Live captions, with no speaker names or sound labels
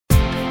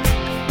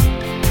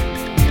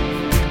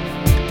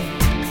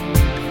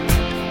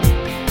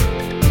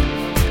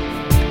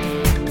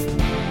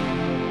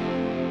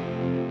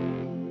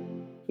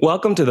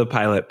Welcome to the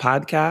Pilot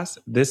Podcast.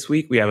 This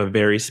week we have a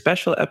very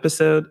special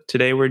episode.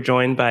 Today we're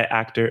joined by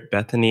actor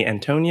Bethany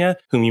Antonia,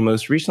 whom you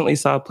most recently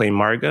saw play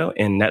Margot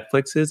in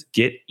Netflix's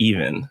Get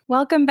Even.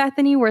 Welcome,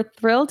 Bethany. We're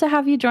thrilled to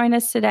have you join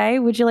us today.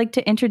 Would you like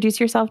to introduce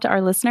yourself to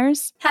our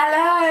listeners?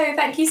 Hello,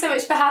 thank you so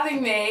much for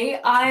having me.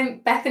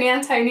 I'm Bethany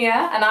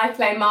Antonia and I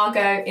play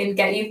Margot in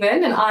Get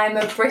Even, and I'm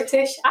a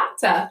British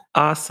actor.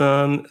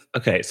 Awesome.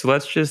 Okay, so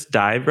let's just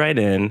dive right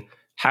in.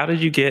 How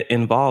did you get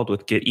involved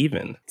with Get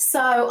Even?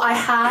 So I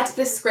had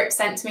the script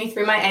sent to me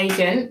through my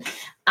agent,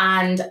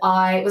 and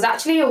I was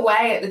actually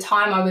away at the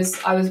time. I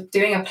was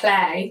doing a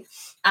play,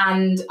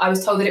 and I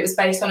was told that it was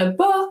based on a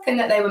book and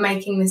that they were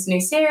making this new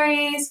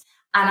series.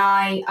 And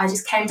I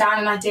just came down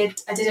and I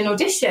did an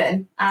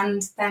audition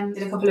and then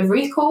did a couple of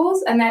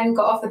recalls and then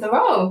got offered the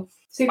role.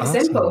 Super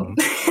simple.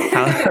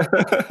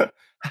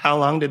 How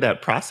long did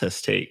that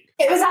process take?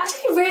 It was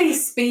actually really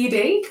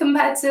speedy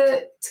compared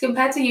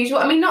to usual.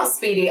 I mean, not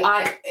speedy.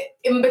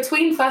 In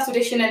between first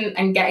audition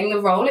and getting the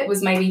role, it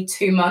was maybe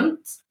 2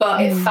 months,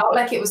 but it felt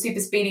like it was super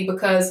speedy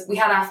because we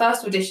had our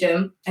first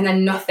audition and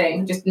then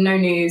nothing, just no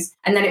news.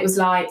 And then it was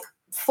like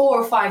 4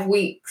 or 5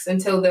 weeks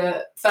until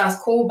the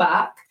first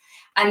callback.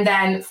 And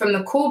then from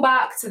the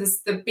callback to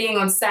the being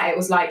on set, it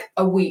was like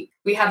a week.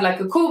 We had like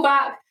a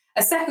callback,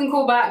 a second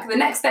callback. The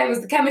next day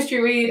was the chemistry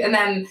read. And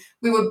then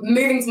we were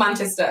moving to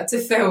Manchester to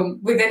film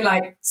within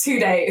like 2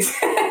 days.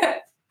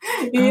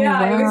 It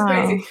was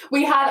crazy.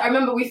 I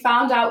remember we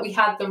found out we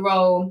had the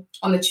role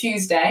on the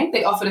Tuesday.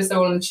 They offered us the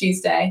role on the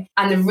Tuesday.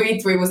 And the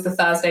read through was the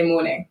Thursday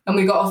morning. And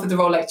we got offered the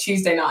role like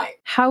Tuesday night.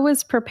 How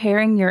was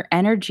preparing your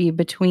energy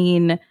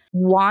between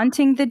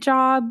wanting the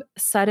job,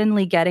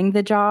 suddenly getting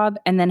the job,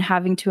 and then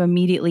having to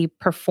immediately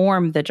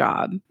perform the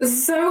job?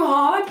 It's so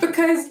hard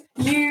because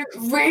you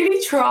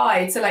really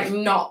try to like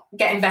not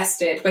get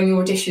invested when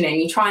you're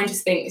auditioning. You try and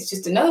just think it's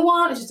just another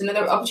one, it's just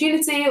another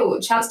opportunity or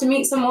a chance to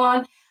meet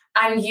someone.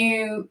 And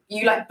you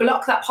like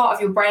block that part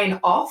of your brain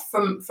off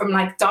from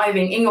like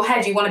diving. In your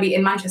head, you want to be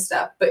in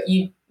Manchester, but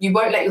you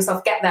won't let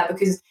yourself get there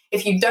because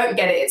if you don't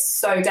get it, it's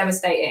so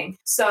devastating.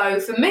 So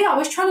for me, I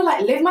was trying to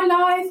like live my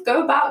life,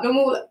 go about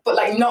normal, but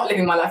like not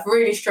living my life,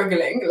 really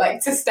struggling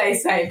like to stay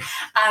sane.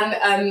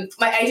 And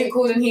my agent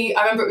called and I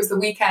remember it was the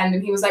weekend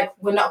and he was like,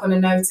 we're not going to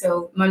know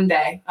till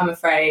Monday, I'm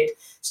afraid.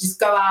 So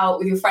just go out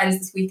with your friends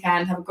this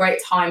weekend, have a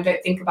great time,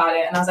 don't think about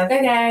it. And I was like,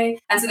 okay.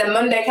 And so then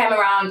Monday came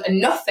around and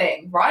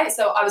nothing, right?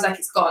 So I was like,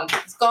 it's gone.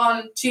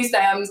 Tuesday,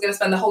 I'm just going to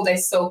spend the whole day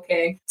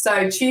sulking.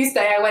 So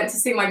Tuesday, I went to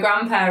see my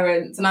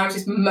grandparents and I was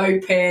just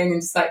moping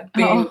and just like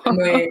being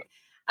annoying.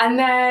 And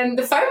then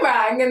the phone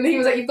rang and he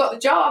was like, you've got the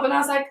job. And I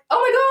was like, oh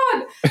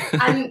my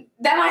God. And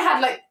then I had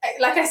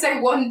like I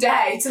say, 1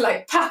 day to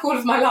like pack all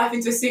of my life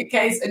into a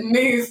suitcase and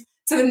move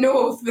to the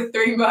north for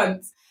 3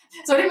 months.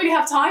 So I didn't really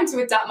have time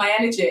to adapt my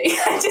energy.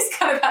 I just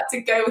kind of had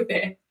to go with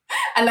it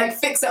and like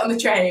fix it on the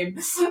train,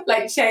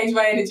 like change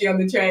my energy on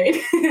the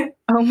train.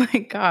 Oh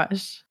my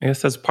gosh. I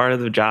guess that's part of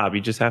the job.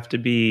 You just have to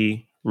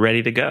be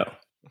ready to go.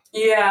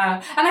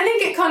 Yeah. And I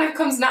think it kind of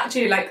comes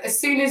naturally. Like as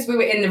soon as we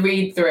were in the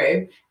read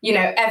through,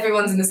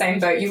 everyone's in the same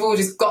boat. You've all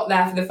just got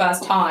there for the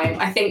first time.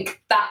 I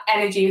think that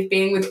energy of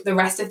being with the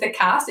rest of the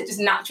cast, it just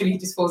naturally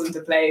just falls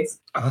into place.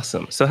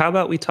 Awesome. So how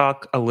about we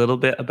talk a little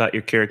bit about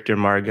your character,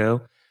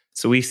 Margot?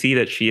 So we see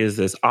that she is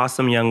this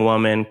awesome young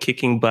woman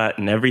kicking butt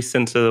in every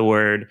sense of the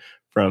word,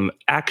 from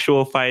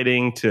actual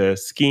fighting to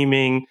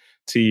scheming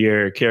to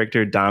your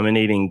character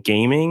dominating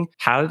gaming.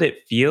 How did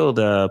it feel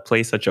to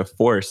play such a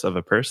force of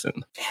a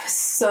person? It was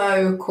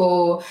so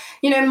cool.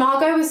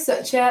 Margot was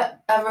such a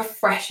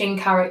refreshing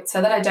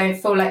character that I don't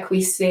feel like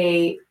we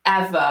see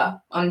ever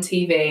on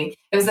TV.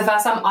 It was the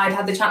first time I'd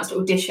had the chance to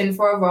audition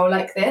for a role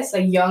like this,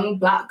 a young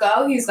Black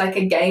girl who's like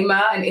a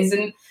gamer and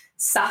isn't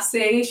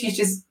sassy. She's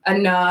just a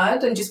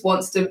nerd and just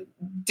wants to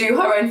do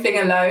her own thing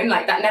alone.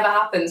 Like that never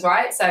happens,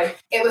 right? So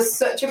it was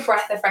such a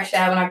breath of fresh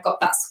air when I got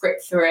that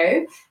script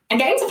through. And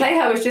getting to play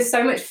her was just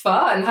so much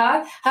fun.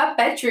 Her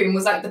bedroom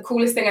was like the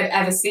coolest thing I'd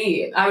ever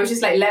seen. I was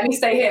just like, let me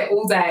stay here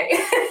all day.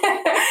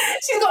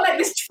 She's got like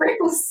this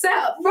triple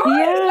setup,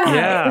 right?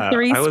 Yeah. The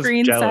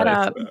 3-screen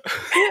setup.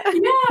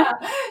 Yeah.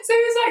 So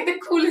it was like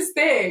the coolest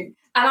thing.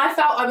 And I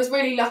felt I was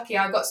really lucky.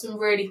 I got some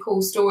really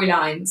cool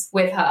storylines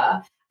with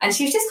her. And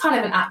she was just kind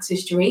of an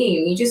actor's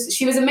dream.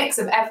 She was a mix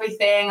of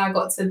everything. I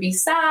got to be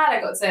sad.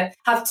 I got to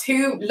have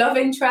 2 love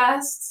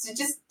interests.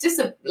 Just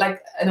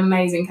an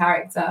amazing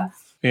character.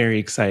 Very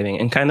exciting.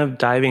 And kind of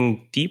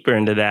diving deeper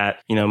into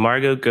that,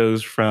 Margot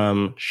goes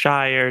from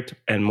shyer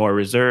and more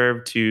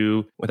reserved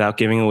to, without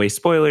giving away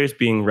spoilers,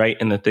 being right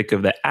in the thick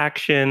of the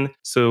action.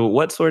 So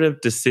what sort of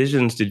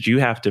decisions did you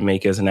have to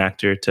make as an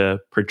actor to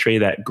portray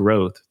that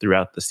growth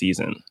throughout the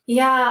season?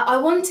 Yeah,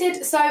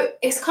 so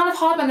it's kind of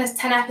hard when there's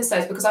 10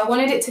 episodes because I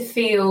wanted it to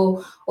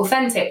feel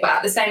authentic, but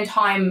at the same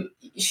time,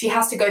 she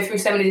has to go through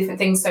so many different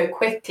things so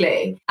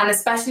quickly. And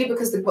especially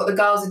because what the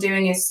girls are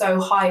doing is so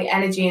high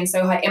energy and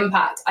so high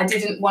impact, I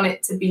didn't want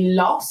it to be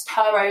lost,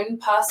 her own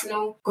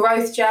personal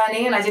growth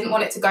journey. And I didn't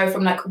want it to go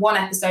from like one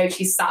episode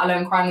she's sat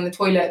alone crying in the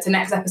toilet to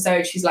next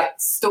episode she's like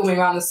storming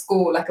around the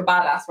school like a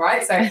badass,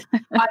 right? So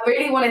I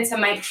really wanted to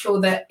make sure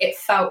that it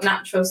felt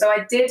natural. So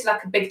I did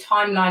like a big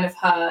timeline of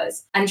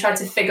hers and tried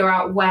to figure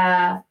out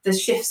where the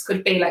shifts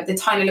could be, like the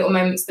tiny little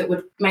moments that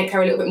would make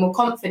her a little bit more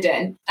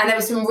confident. And there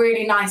were some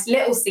really nice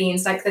little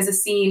scenes. Like there's a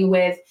scene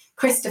with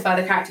Christopher,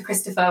 the character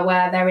Christopher,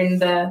 where they're in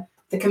the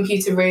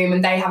computer room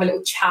and they have a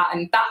little chat.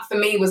 And that for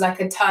me was like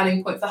a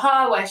turning point for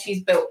her, where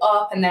she's built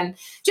up, and then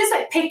just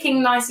like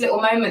picking nice little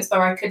moments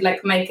where I could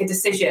like make a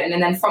decision.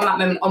 And then from that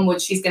moment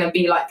onwards, she's going to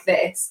be like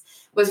this,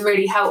 was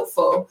really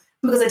helpful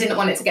because I didn't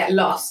want it to get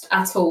lost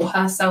at all,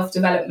 her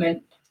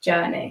self-development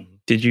journey.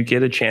 Did you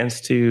get a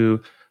chance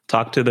to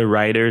talk to the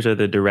writers or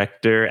the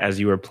director as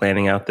you were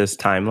planning out this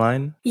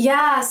timeline?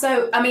 Yeah,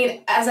 so I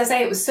mean, as I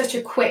say, it was such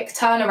a quick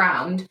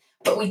turnaround,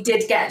 but we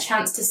did get a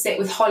chance to sit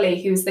with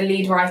Holly, who's the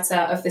lead writer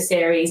of the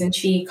series, and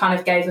she kind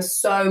of gave us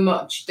so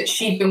much that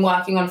she'd been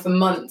working on for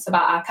months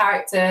about our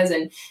characters,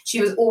 and she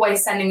was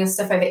always sending us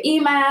stuff over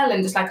email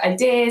and just like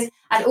ideas.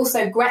 And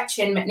also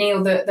Gretchen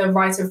McNeil, the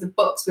writer of the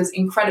books, was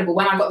incredible.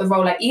 When I got the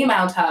role, I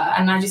emailed her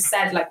and I just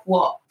said like,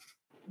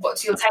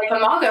 what's your take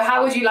on Margot?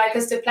 How would you like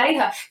us to play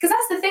her? Because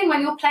that's the thing,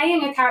 when you're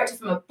playing a character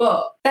from a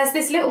book, there's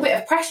this little bit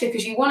of pressure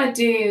because you want to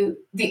do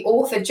the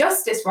author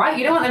justice, right?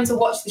 You don't want them to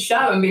watch the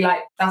show and be like,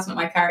 that's not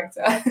my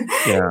character.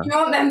 Yeah. You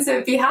want them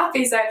to be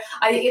happy. So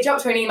I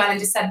dropped her an email and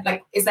just said,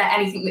 like, is there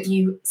anything that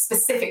you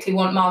specifically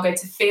want Margot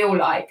to feel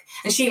like?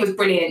 And she was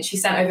brilliant. She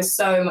sent over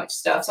so much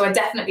stuff. So I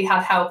definitely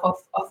had help off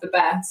the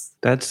best.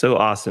 That's so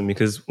awesome,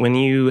 because when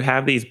you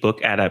have these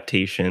book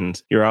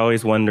adaptations, you're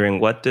always wondering,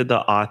 what did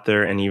the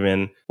author and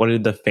even what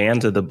did the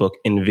fans of the book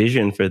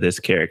envision for this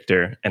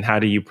character? And how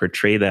do you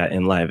portray that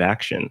in live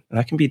action? And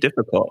that can be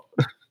difficult.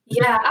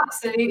 Yeah,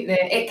 absolutely.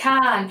 It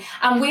can.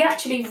 And we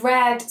actually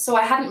so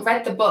I hadn't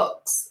read the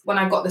books when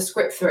I got the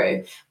script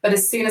through, but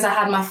as soon as I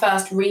had my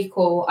first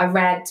recall, I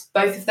read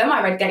both of them.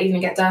 I read Get Even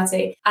and Get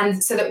Dirty.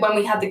 And so that when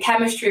we had the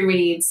chemistry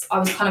reads, I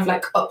was kind of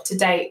like up to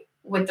date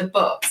with the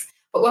books.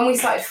 But when we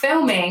started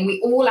filming,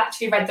 we all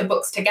actually read the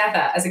books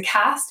together as a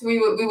cast. We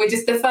were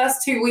just, the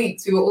first 2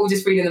 weeks, we were all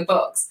just reading the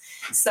books.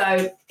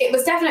 So it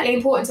was definitely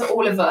important to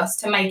all of us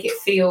to make it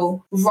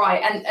feel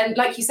right. And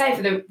like you say,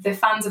 for the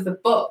fans of the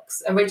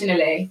books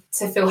originally,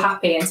 to feel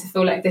happy and to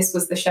feel like this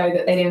was the show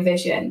that they'd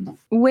envisioned.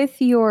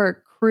 With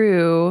your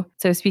crew,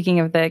 so speaking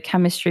of the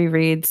chemistry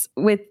reads,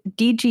 with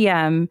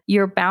DGM,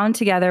 you're bound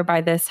together by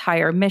this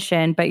higher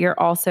mission, but you're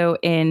also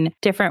in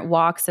different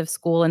walks of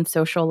school and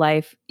social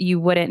life. You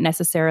wouldn't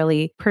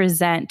necessarily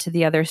present to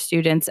the other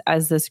students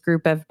as this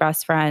group of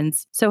best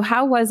friends. So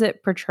how was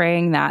it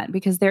portraying that?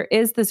 Because there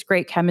is this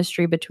great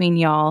chemistry between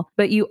y'all,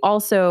 but you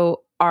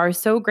also are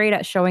so great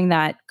at showing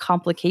that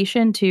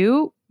complication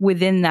too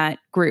within that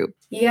group.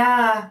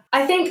 Yeah,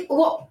 I think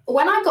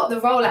when I got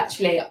the role,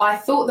 actually, I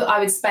thought that I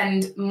would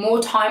spend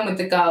more time with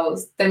the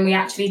girls than we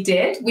actually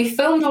did. We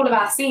filmed all of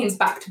our scenes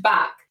back to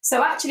back.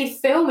 So actually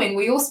filming,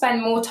 we all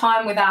spend more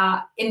time with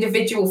our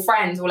individual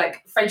friends or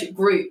like friendship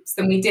groups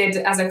than we did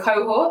as a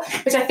cohort,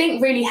 which I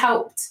think really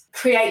helped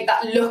create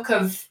that look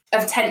of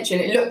tension.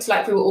 It looked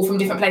like we were all from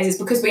different places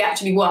because we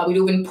actually were. We'd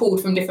all been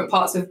pulled from different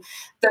parts of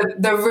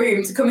the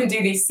room to come and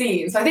do these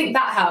scenes. So I think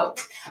that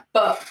helped.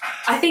 But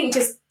I think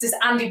just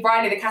Andy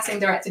Briley, the casting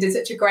director, did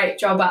such a great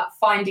job at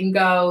finding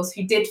girls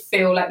who did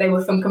feel like they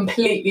were from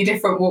completely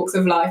different walks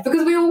of life,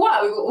 because we were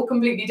all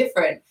completely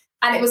different.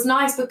 And it was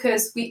nice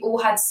because we all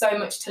had so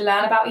much to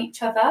learn about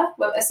each other.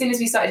 Well, as soon as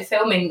we started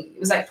filming, it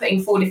was like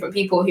putting 4 different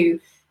people who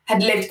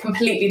had lived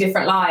completely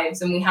different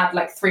lives, and we had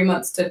like 3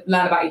 months to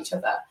learn about each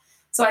other.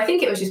 So I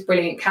think it was just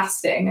brilliant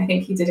casting. I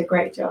think he did a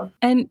great job.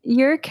 And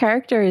your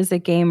character is a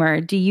gamer.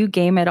 Do you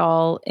game at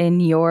all in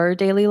your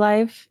daily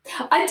life?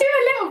 I do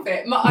a little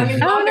bit.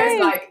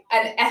 Margot's like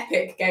an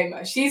epic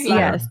gamer. She's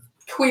like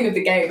queen of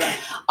the gamer.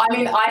 I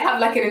mean, I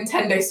have like a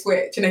Nintendo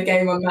Switch and a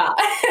game on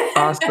that.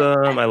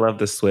 Awesome. I love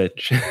the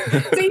Switch.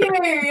 Do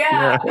you?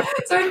 Yeah.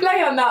 So I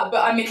play on that.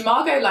 But I mean,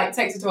 Margot like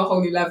takes it to a whole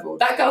new level.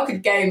 That girl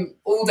could game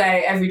all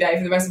day, every day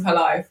for the rest of her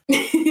life.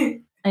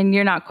 And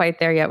you're not quite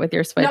there yet with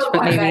your Switch,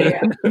 but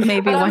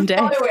maybe one day.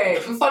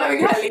 I'm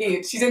following her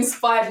lead. She's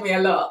inspired me a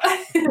lot.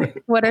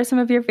 What are some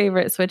of your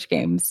favorite Switch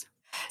games?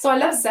 So I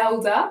love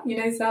Zelda. You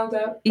know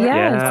Zelda? Yes.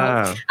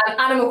 Yeah. And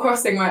Animal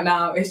Crossing right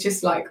now is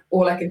just like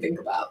all I can think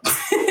about.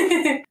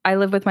 I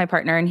live with my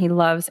partner and he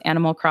loves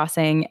Animal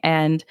Crossing,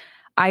 and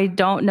I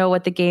don't know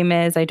what the game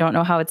is. I don't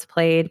know how it's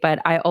played, but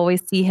I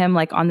always see him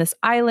like on this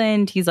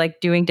island. He's like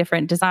doing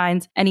different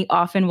designs, and he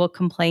often will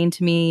complain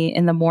to me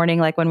in the morning,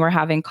 like when we're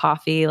having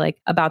coffee,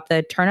 like about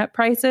the turnip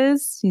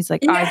prices. He's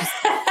like, I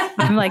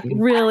I'm like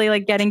really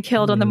like getting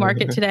killed on the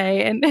market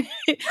today. And and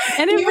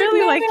it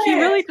really like he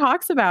really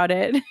talks about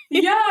it.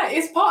 Yeah,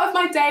 it's part of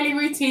my daily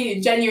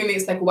routine. Genuinely,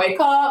 it's like wake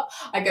up,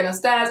 I go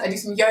downstairs, I do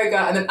some yoga,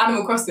 and then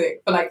Animal Crossing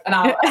for like an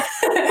hour.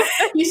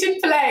 You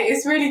should play.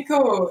 It's really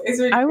cool. It's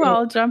really I cool. will.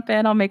 I'll jump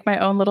in. I'll make my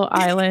own little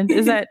island.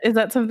 Is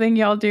that something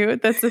y'all do?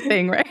 That's the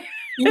thing, right?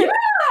 Yeah.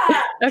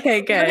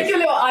 Okay, good. You make your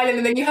little island,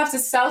 and then you have to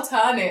sell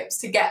turnips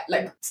to get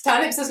like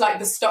turnips is like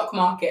the stock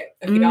market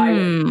of the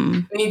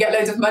island, and you get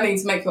loads of money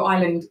to make your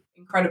island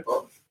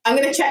incredible. I'm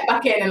gonna check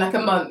back in like a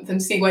month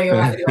and see where you're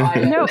at with your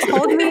island. No,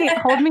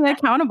 hold me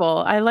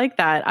accountable. I like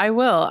that. I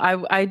will.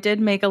 I did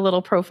make a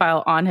little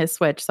profile on his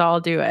Switch, so I'll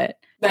do it.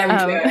 There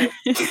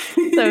we go.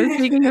 So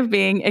speaking of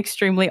being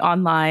extremely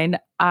online,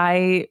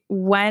 I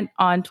went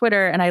on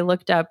Twitter and I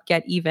looked up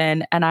Get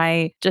Even and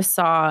I just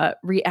saw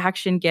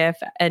reaction GIF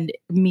and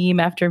meme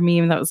after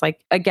meme that was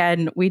like,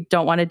 again, we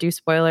don't want to do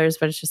spoilers,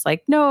 but it's just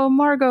like, no,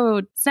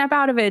 Margot, snap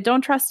out of it.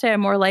 Don't trust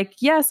him. Or like,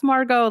 yes,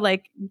 Margot,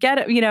 like get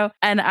it, you know,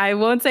 and I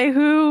won't say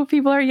who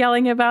people are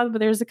yelling about, but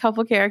there's a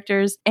couple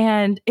characters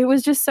and it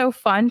was just so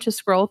fun to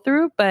scroll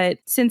through. But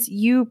since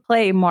you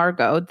play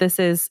Margot, this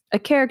is a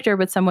character,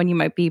 but someone you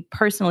might be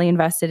personally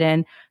invested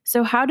in.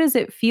 So how does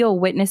it feel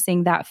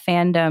witnessing that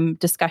fandom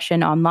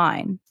discussion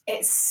online?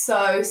 It's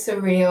so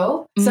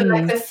surreal. So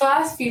like the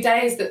first few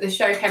days that the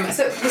show came out,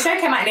 so the show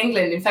came out in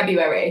England in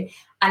February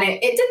and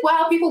it did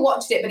well. People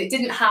watched it, but it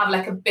didn't have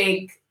like a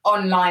big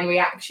online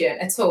reaction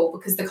at all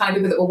because the kind of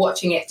people that were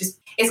watching it just,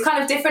 it's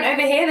kind of different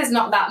over here. There's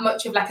not that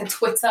much of like a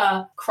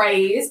Twitter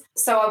craze.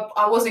 So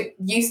I wasn't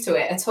used to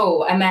it at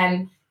all. And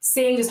then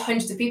seeing just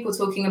hundreds of people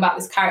talking about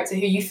this character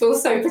who you feel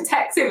so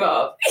protective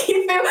of,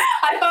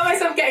 I found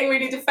myself getting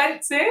really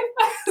defensive.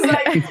 I was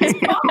like, it's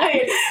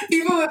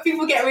fine.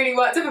 People get really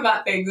worked up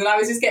about things, and I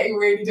was just getting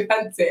really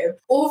defensive,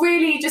 or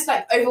really just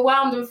like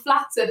overwhelmed and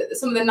flattered at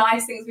some of the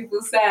nice things people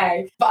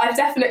say. But I've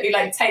definitely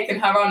like taken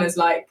her on as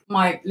like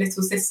my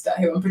little sister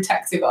who I'm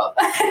protective of.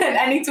 And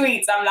any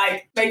tweets, I'm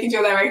like making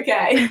sure they're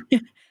okay.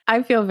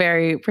 I feel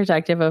very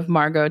protective of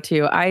Margot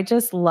too. I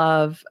just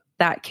love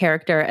that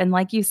character. And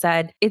like you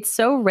said, it's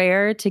so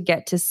rare to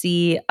get to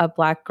see a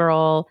Black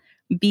girl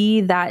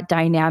be that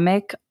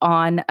dynamic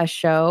on a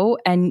show,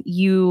 and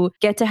you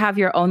get to have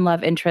your own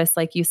love interest.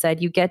 Like you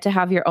said, you get to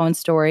have your own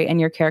story and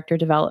your character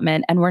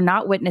development. And we're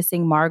not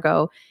witnessing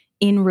Margot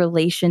in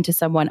relation to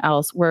someone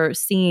else. We're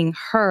seeing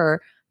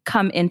her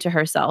come into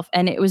herself.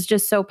 And it was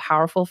just so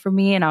powerful for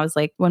me. And I was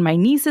like, when my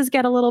nieces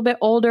get a little bit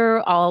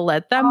older, I'll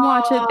let them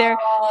watch it.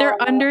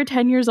 They're under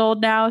 10 years old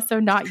now,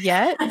 so not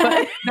yet.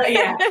 But not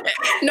yet.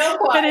 No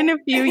quite. But in a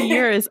few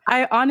years,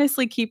 I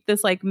honestly keep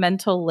this like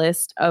mental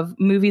list of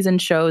movies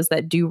and shows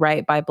that do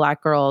right by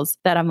Black girls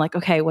that I'm like,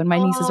 okay, when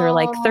my nieces are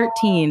like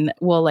 13,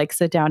 we'll like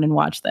sit down and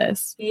watch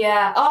this.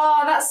 Yeah.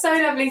 Oh, that's so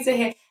lovely to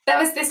hear. There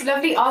was this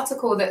lovely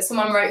article that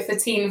someone wrote for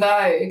Teen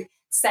Vogue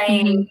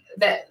saying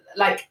that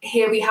like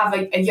here we have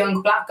a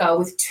young Black girl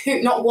with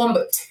not one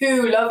but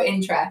two love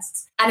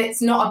interests, and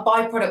it's not a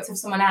byproduct of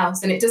someone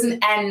else, and it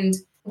doesn't end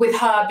with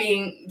her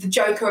being the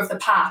joker of the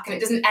pack, and it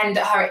doesn't end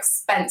at her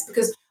expense.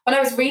 Because when I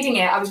was reading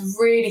it, I was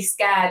really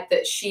scared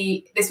that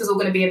this was all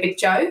going to be a big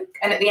joke,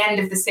 and at the end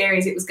of the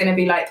series it was going to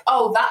be like,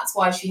 oh, that's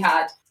why she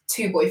had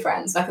two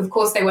boyfriends. Like, of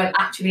course they weren't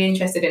actually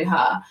interested in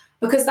her,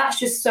 because that's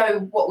just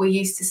so what we're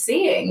used to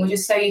seeing. We're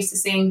just so used to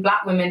seeing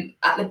Black women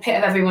at the pit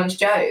of everyone's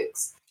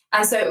jokes.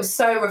 And so it was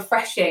so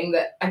refreshing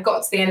that I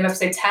got to the end of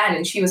episode 10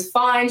 and she was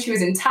fine, she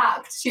was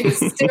intact, she was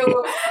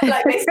still,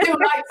 like, they still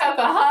liked her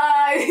for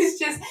her. It's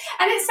just,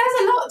 and it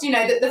says a lot, you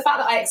know, that the fact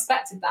that I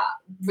expected that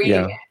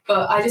reading it.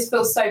 But I just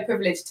feel so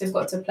privileged to have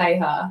got to play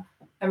her.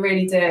 I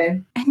really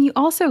do. And you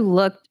also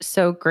looked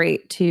so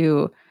great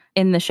too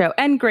in the show,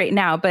 and great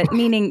now, but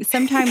meaning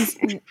sometimes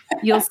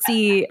you'll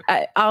see,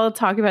 I'll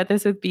talk about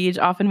this with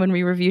Beej often when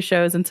we review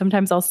shows, and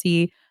sometimes I'll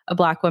see a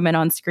Black woman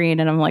on screen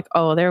and I'm like,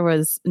 oh, there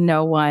was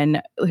no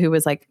one who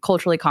was like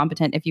culturally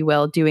competent, if you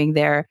will, doing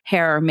their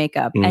hair or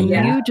makeup. And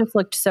you just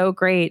looked so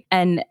great.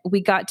 And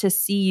we got to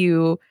see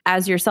you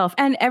as yourself,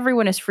 and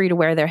everyone is free to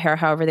wear their hair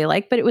however they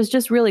like, but it was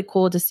just really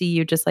cool to see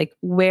you just like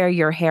wear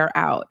your hair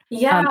out.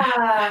 Yeah.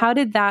 How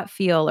did that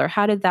feel, or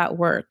how did that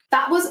work?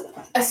 That was,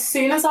 as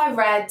soon as I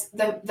read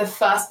the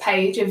first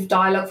page of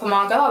dialogue for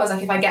Margot, I was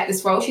like, if I get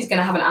this role, she's going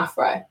to have an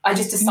afro. I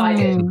just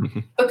decided.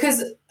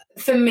 Because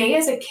for me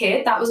as a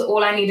kid, that was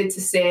all I needed to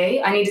see.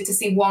 I needed to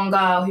see one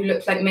girl who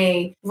looked like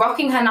me,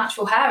 rocking her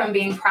natural hair and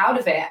being proud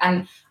of it.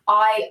 And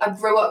I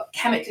grew up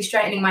chemically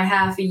straightening my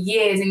hair for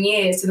years and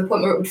years, to the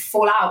point where it would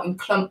fall out in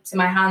clumps in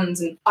my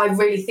hands. And I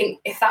really think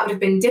if that would have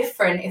been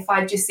different, if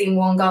I'd just seen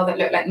one girl that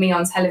looked like me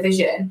on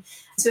television.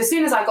 So as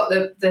soon as I got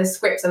the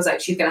scripts, I was like,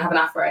 she's going to have an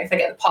afro if I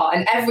get the part.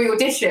 And every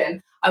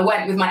audition, I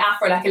went with my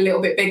afro like a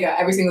little bit bigger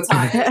every single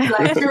time. It's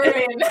like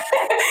brilliant.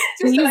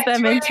 Just ease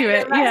them into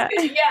it. Yeah.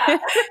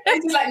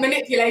 It's just like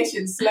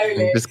manipulation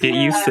slowly. Just get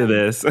used to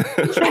this. So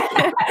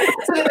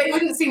that they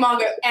wouldn't see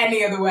Margot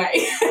any other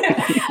way.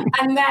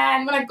 And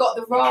then when I got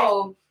the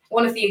role,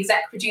 one of the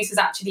exec producers,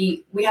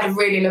 actually, we had a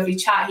really lovely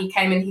chat. He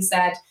came in, he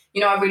said,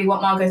 I really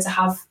want Margot to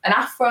have an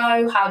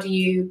afro. How do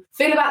you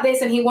feel about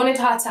this? And he wanted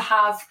her to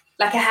have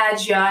like a hair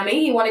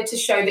journey. He wanted to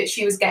show that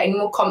she was getting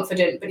more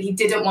confident, but he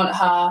didn't want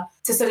her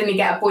to suddenly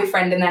get a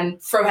boyfriend and then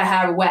throw her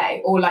hair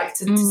away, or like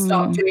to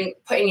start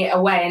putting it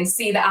away and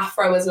see the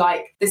afro as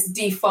like this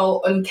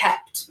default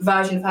unkept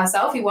version of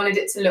herself. He wanted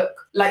it to look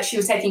like she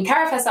was taking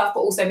care of herself,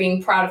 but also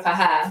being proud of her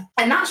hair.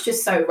 And that's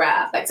just so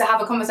rare. Like to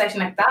have a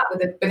conversation like that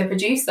with a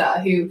producer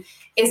who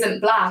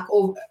isn't Black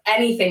or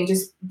anything,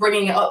 just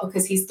bringing it up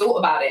because he's thought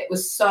about it,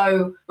 was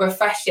so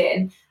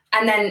refreshing.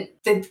 And then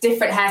the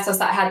different hairstyles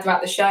that I had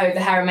throughout the show, the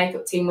hair and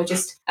makeup team were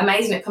just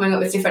amazing at coming up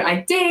with different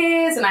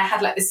ideas. And I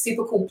had like this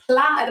super cool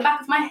plait at the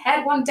back of my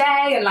head one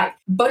day and like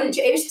bunch.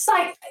 It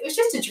was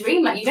just a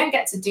dream. Like you don't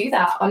get to do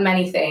that on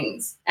many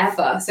things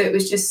ever. So it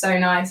was just so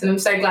nice. And I'm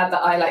so glad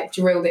that I like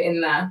drilled it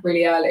in there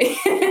really early.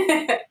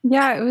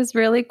 Yeah, it was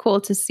really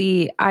cool to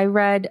see. I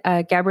read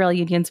Gabrielle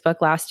Union's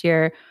book last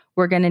year,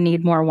 We're Gonna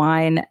Need More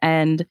Wine.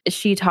 And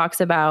she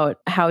talks about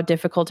how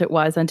difficult it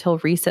was until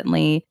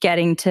recently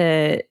getting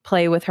to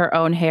play with her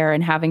own hair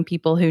and having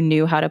people who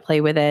knew how to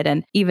play with it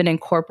and even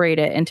incorporate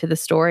it into the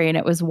story. And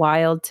it was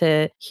wild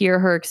to hear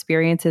her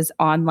experiences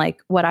on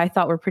like what I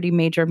thought were pretty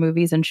major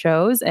movies and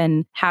shows,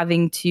 and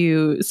having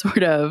to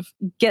sort of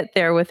get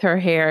there with her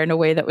hair in a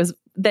way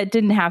that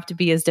didn't have to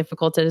be as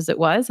difficult as it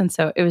was. And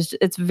so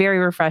it's very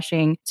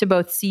refreshing to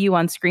both see you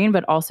on screen,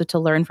 but also to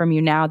learn from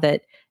you now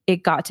that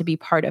it got to be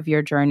part of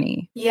your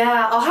journey.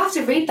 Yeah, I'll have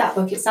to read that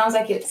book. It sounds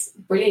like it's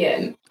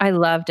brilliant. I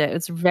loved it.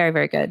 It's very,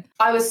 very good.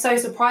 I was so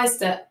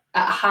surprised at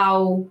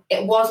how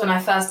it was when I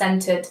first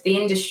entered the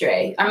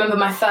industry. I remember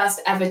my first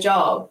ever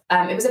job.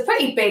 It was a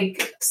pretty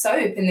big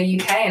soap in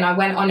the UK, and I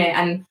went on it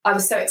and I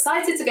was so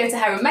excited to go to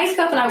hair and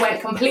makeup, and I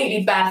went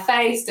completely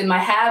barefaced and my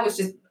hair was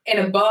just in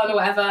a bun or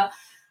whatever.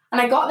 And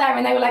I got there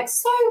and they were like,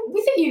 so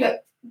we think you look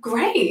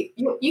great.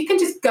 You can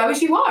just go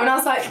as you are. And I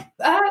was like,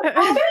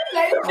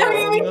 what do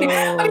you mean?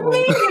 And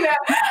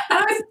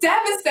I was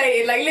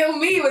devastated. Like little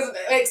me was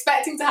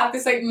expecting to have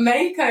this like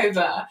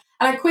makeover.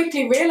 And I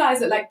quickly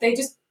realized that like they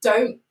just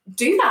don't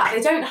do that.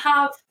 They don't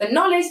have the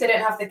knowledge. They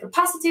don't have the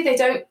capacity.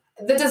 The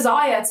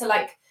desire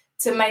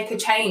to make a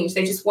change.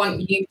 They just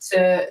want you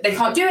to, they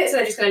can't do it, so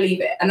they're just going to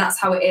leave it. And that's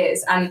how it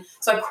is. And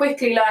so I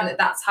quickly learned that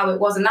that's how it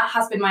was. And that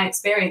has been my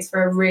experience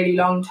for a really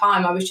long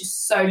time. I was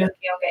just so lucky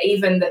on Get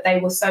Even that they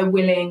were so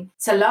willing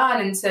to learn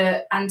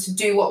and to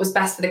do what was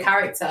best for the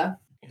character.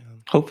 Yeah.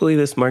 Hopefully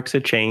this marks a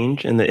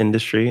change in the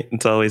industry.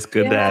 It's always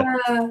good that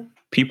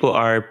people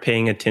are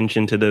paying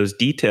attention to those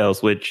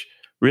details, which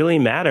really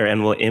matter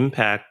and will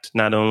impact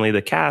not only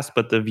the cast,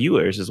 but the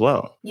viewers as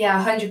well.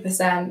 Yeah,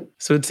 100%.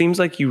 So it seems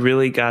like you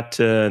really got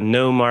to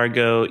know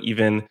Margot,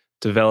 even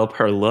develop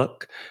her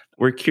look.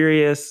 We're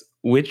curious,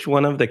 which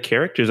one of the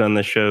characters on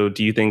the show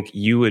do you think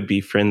you would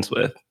be friends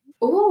with?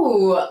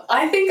 Ooh,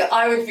 I think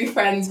I would be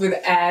friends with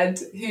Ed,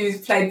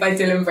 who's played by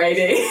Dylan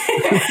Brady.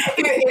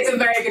 He's a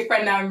very good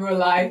friend now in real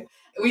life.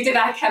 We did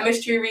our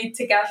chemistry read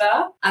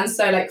together. And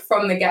so like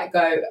from the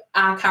get-go,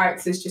 our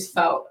characters just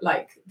felt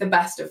like the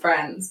best of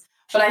friends.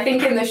 But I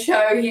think in the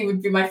show, he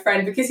would be my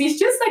friend because he's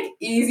just like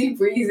easy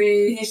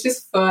breezy. He's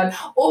just fun.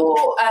 Or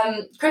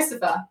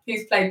Christopher,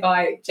 who's played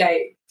by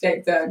Jake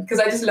Dunn, because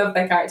I just love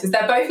their characters.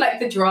 They're both like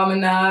the drama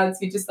nerds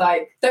who just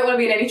like don't want to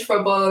be in any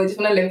trouble. They just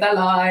want to live their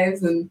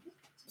lives and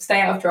stay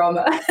out of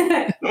drama.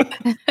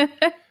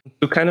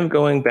 So kind of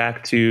going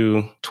back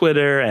to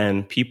Twitter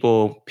and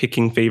people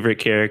picking favorite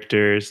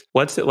characters,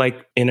 what's it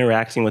like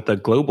interacting with a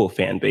global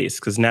fan base?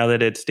 Because now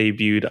that it's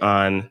debuted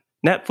on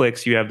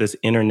Netflix, you have this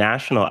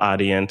international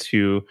audience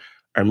who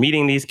are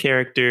meeting these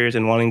characters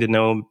and wanting to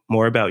know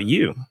more about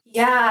you.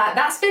 Yeah,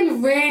 that's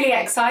been really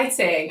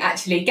exciting,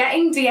 actually.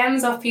 Getting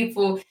DMs off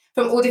people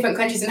from all different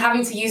countries and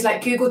having to use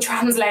like Google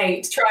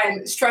Translate to try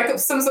and strike up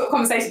some sort of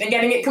conversation and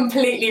getting it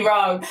completely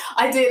wrong.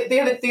 I did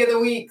the other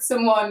week,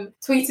 someone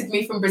tweeted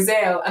me from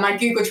Brazil and I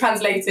Google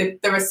translated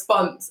the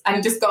response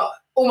and just got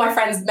all my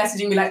friends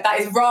messaging me like, that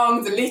is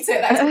wrong, delete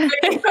it, that's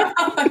completely wrong.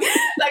 And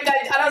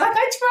I was like,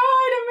 I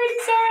tried, I'm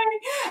really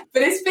sorry.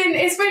 But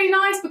it's really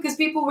nice because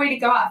people really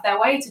go out of their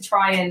way to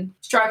try and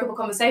strike up a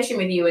conversation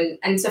with you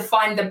and to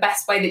find the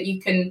best way that you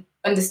can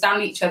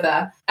understand each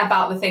other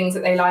about the things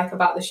that they like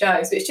about the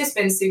show. So it's just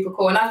been super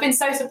cool. And I've been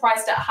so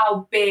surprised at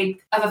how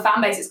big of a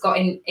fan base it's got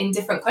in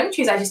different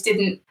countries. I just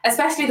didn't,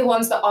 especially the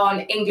ones that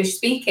aren't English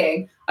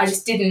speaking, I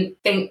just didn't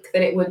think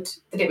that it would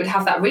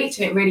have that reach,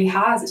 and it really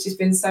has. It's just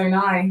been so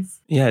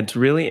nice. Yeah, it's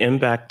really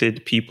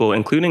impacted people,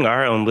 including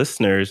our own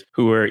listeners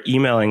who were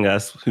emailing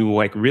us who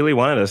like really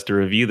wanted us to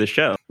review the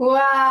show.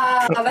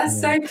 Wow,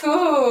 that's so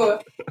cool.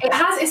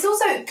 It's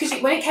also because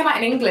when it came out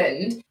in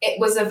England, it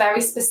was a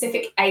very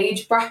specific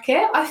age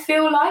bracket. I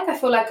feel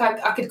like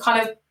I could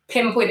kind of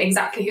pinpoint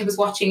exactly who was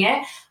watching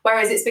it,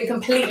 whereas it's been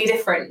completely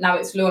different now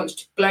it's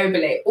launched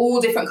globally.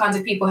 All different kinds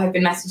of people have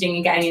been messaging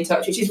and getting in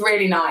touch, which is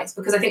really nice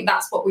because I think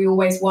that's what we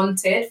always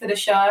wanted for the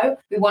show.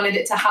 We wanted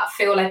it to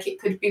feel like it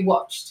could be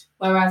watched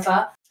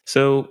wherever.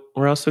 So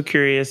we're also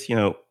curious,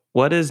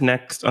 what is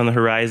next on the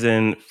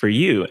horizon for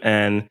you?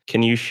 And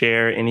can you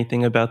share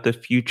anything about the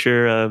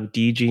future of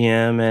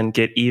DGM and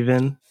Get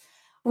Even?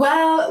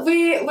 Well,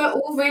 we're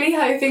all really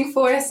hoping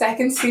for a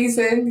second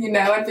season. You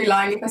know, I'd be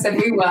lying if I said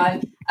we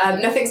weren't.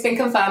 Nothing's been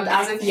confirmed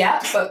as of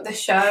yet, but the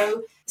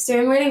show is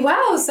doing really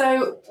well.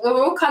 So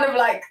we're all kind of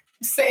like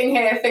sitting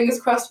here, fingers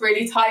crossed,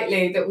 really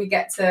tightly that we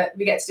get to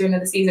do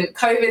another season.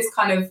 COVID's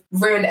kind of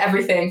ruined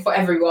everything for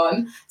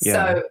everyone. Yeah.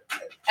 So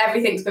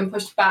everything's been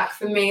pushed back.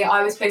 For me,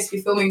 I was supposed to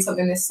be filming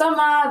something this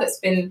summer that's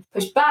been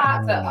pushed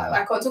back that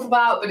I can't talk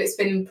about, but it's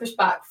been pushed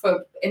back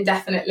for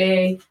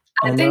indefinitely.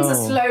 And things are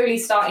slowly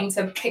starting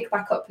to pick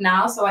back up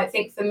now. So I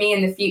think for me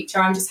in the future,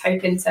 I'm just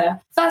hoping to,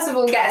 first of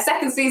all, get a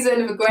second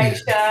season of a great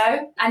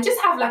show and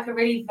just have like a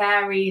really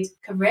varied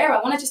career.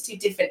 I want to just do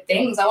different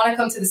things. I want to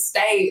come to the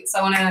States.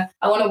 I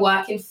want to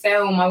work in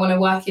film. I want to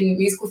work in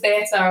musical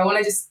theatre. I want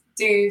to just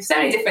do so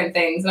many different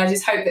things. And I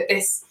just hope that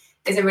this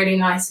is a really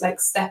nice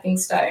like stepping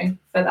stone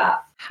for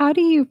that. How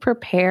do you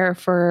prepare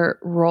for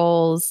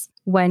roles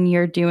when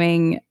you're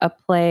doing a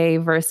play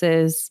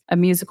versus a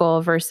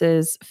musical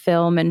versus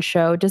film and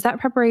show? Does that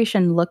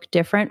preparation look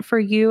different for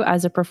you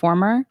as a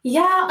performer?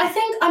 Yeah,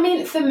 I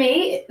mean, for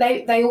me,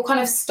 they all kind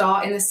of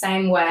start in the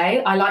same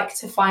way. I like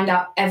to find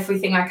out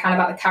everything I can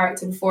about the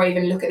character before I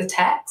even look at the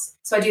text.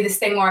 So I do this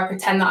thing where I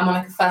pretend that I'm on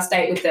like a first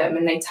date with them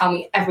and they tell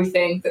me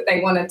everything that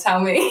they want to tell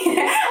me.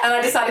 And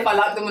I decide if I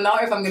like them or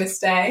not, or if I'm going to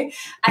stay.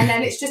 And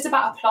then it's just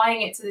about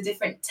applying it to the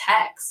different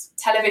texts.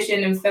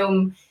 Television and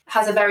film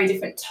has a very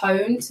different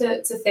tone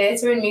to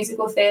theatre and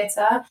musical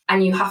theatre.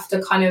 And you have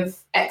to kind of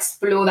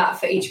explore that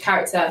for each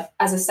character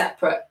as a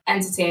separate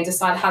entity and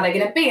decide how they're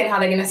going to be and how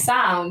they're going to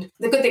sound.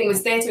 The good thing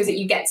with theatre is that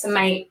you get to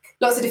make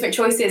lots of different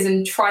choices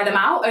and try them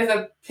out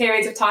over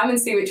periods of time and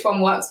see which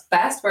one works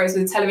best. Whereas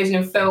with television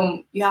and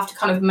film, you have to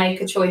kind of make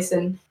a choice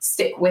and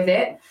stick with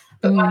it.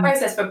 But my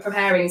process for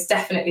preparing is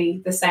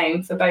definitely the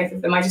same for both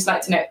of them. I just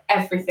like to know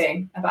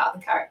everything about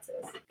the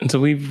characters. And so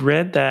we've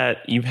read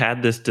that you've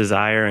had this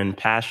desire and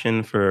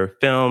passion for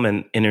film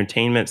and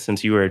entertainment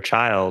since you were a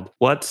child.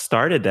 What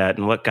started that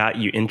and what got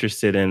you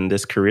interested in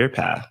this career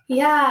path?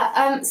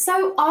 Yeah,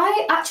 so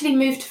I actually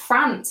moved to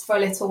France for a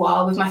little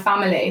while with my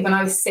family when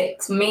I was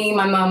 6. Me,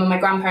 my mum and my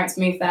grandparents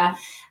moved there.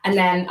 And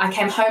then I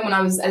came home when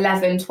I was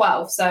 11,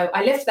 12. So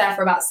I lived there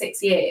for about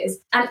 6 years.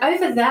 And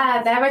over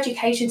there, their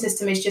education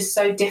system is just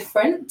so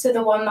different to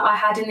the one that I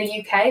had in the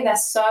UK. They're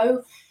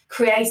so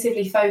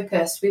creatively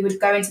focused. We would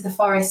go into the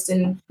forest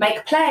and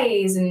make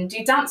plays and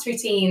do dance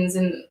routines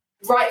and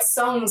write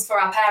songs for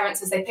our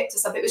parents as they picked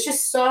us up. It was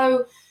just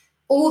so,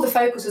 all the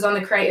focus was on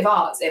the creative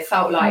arts, it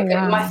felt like. Oh,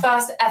 wow. And my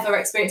first ever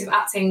experience of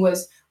acting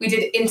was we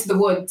did Into the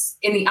Woods,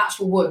 in the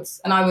actual woods.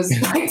 And I was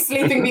like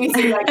Sleeping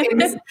Beauty, like in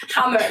this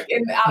hammock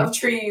out of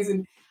trees.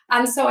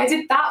 And so I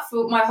did that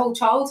for my whole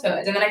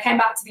childhood. And then I came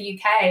back to the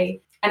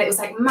UK and it was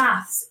like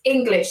maths,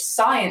 English,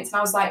 science. And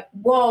I was like,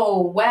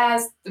 whoa,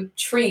 where's the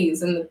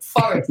trees and the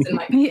forest? And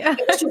like,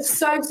 It was just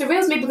so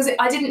surreal to me because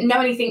I didn't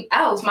know anything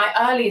else. My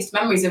earliest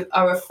memories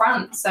are of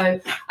France. So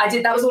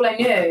that was all I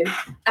knew.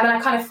 And then I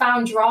kind of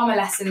found drama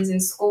lessons in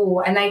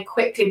school and they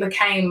quickly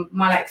became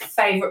my like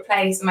favorite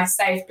place and my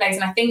safe place.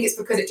 And I think it's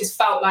because it just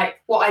felt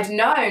like what I'd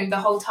known the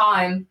whole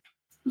time.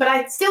 But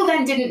I still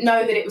then didn't know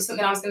that it was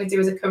something I was going to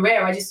do as a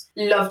career. I just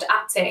loved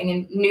acting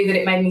and knew that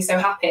it made me so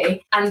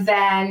happy. And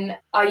then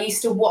I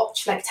used to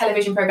watch like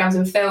television programs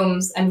and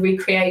films and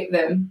recreate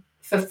them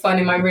for fun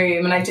in my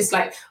room. And I just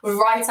like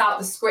write out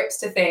the scripts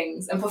to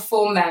things and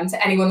perform them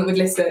to anyone that would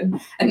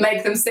listen and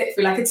make them sit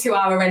through like a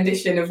 2-hour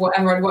rendition of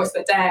whatever I'd watched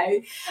that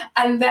day.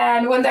 And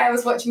then one day I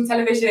was watching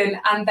television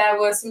and there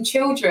were some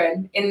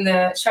children in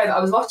the show that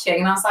I was watching.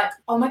 And I was like,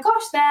 oh my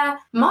gosh, they're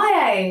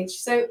my age.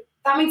 So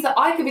that means that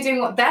I could be doing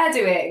what they're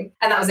doing.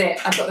 And that was it.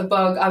 I got the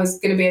bug. I was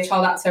going to be a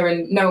child actor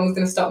and no one was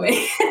going to stop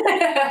me.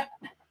 That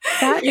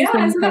is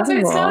incredible. So that's how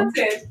it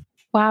started.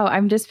 Wow,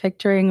 I'm just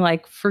picturing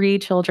like free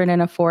children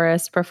in a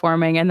forest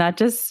performing and that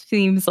just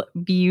seems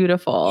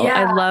beautiful.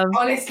 Yeah,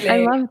 honestly, I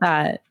love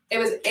that. It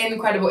was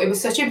incredible. It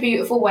was such a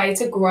beautiful way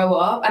to grow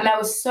up. And there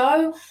was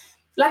so,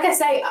 like I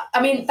say,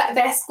 I mean,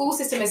 their school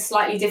system is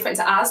slightly different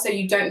to ours. So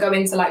you don't go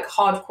into like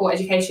hardcore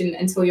education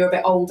until you're a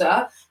bit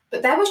older.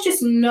 But there was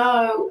just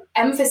no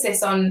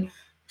emphasis on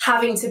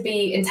having to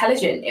be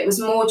intelligent. It was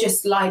more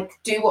just like,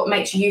 do what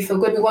makes you feel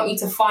good. We want you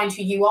to find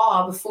who you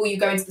are before you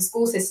go into the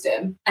school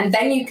system. And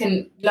then you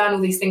can learn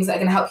all these things that are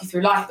going to help you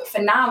through life. But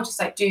for now,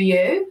 just like, do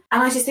you?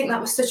 And I just think that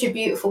was such a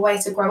beautiful way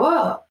to grow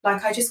up.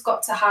 Like, I just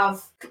got to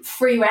have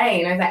free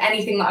reign over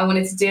anything that I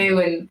wanted to do.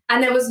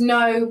 And there was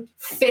no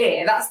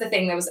fear. That's the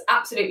thing. There was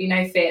absolutely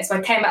no fear. So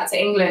I came back to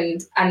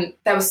England and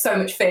there was so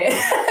much fear.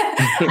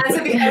 And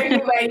so the only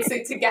way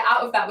to get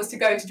out of that was to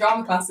go into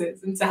drama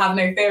classes and to have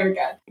no fear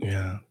again.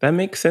 Yeah, that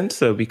makes sense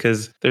though,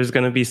 because there's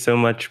going to be so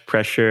much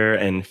pressure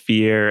and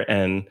fear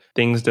and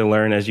things to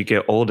learn as you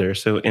get older.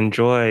 So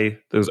enjoy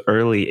those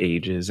early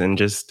ages and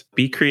just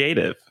be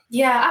creative.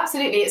 Yeah,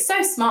 absolutely. It's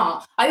so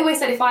smart. I always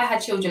said if I had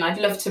children, I'd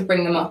love to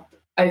bring them up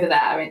over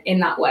there in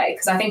that way,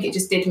 because I think it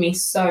just did me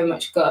so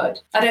much good.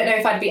 I don't know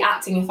if I'd be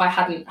acting if I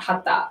hadn't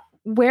had that.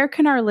 Where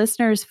can our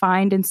listeners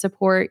find and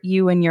support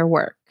you and your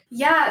work?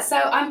 Yeah, so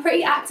I'm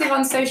pretty active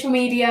on social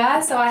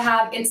media. So I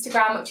have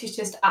Instagram, which is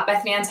just at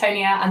Bethany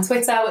Antonia, and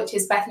Twitter, which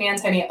is Bethany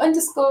Antonia _.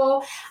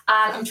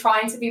 And I'm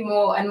trying to be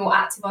more and more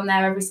active on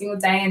there every single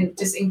day and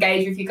just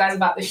engage with you guys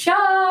about the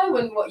show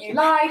and what you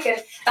like.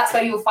 And that's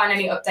where you'll find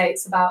any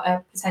updates about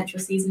a potential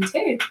season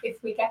 2,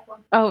 if we get one.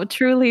 Oh,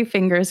 truly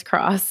fingers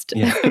crossed.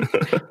 Yeah.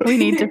 We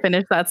need to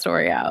finish that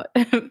story out.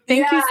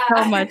 Thank you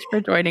so much for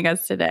joining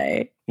us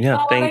today.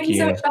 Yeah, thank you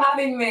so much for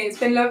having me. It's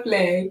been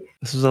lovely.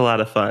 This was a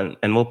lot of fun.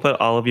 And we'll put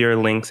all of your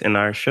links in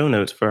our show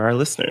notes for our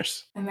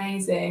listeners.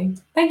 Amazing.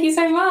 Thank you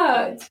so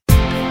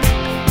much.